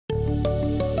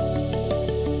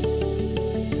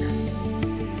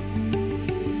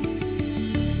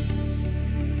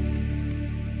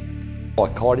A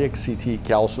cardiac CT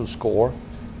calcium score,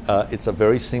 it's a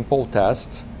very simple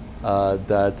test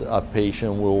that a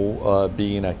patient will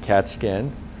be in a CAT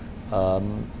scan.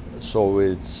 So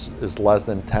it's less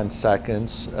than 10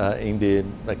 seconds in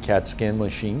the CAT scan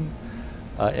machine,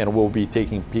 and we'll be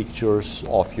taking pictures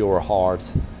of your heart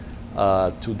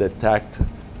to detect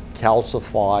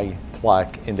calcified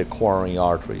plaque in the coronary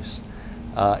arteries.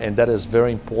 And that is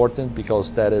very important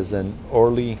because that is an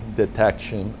early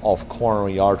detection of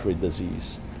coronary artery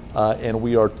disease. And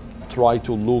we are trying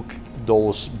to look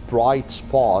those bright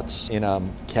spots in a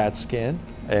CAT scan,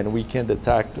 and we can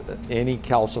detect any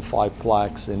calcified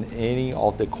plaques in any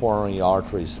of the coronary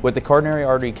arteries. What the coronary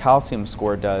artery calcium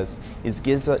score does is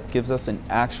gives us an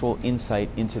actual insight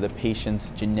into the patient's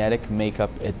genetic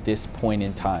makeup at this point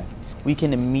in time. We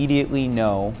can immediately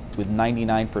know with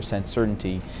 99%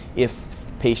 certainty if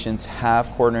patients have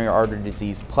coronary artery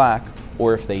disease plaque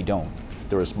or if they don't. If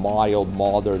there is mild,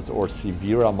 moderate, or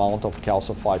severe amount of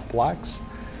calcified plaques,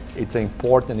 it's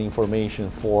important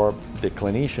information for the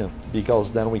clinician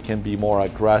because then we can be more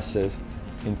aggressive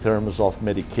in terms of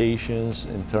medications,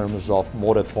 in terms of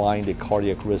modifying the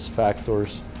cardiac risk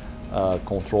factors,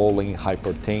 controlling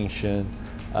hypertension,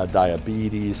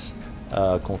 diabetes,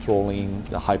 controlling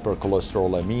the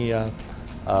hypercholesterolemia,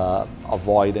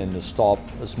 avoid and stop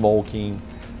smoking,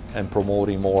 and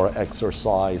promoting more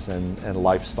exercise and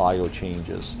lifestyle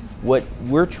changes. What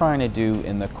we're trying to do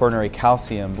in the coronary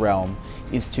calcium realm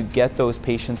is to get those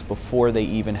patients before they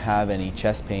even have any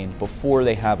chest pain, before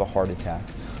they have a heart attack.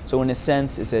 So in a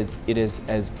sense, it is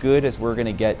as good as we're going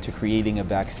to get to creating a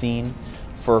vaccine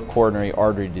for coronary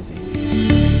artery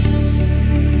disease.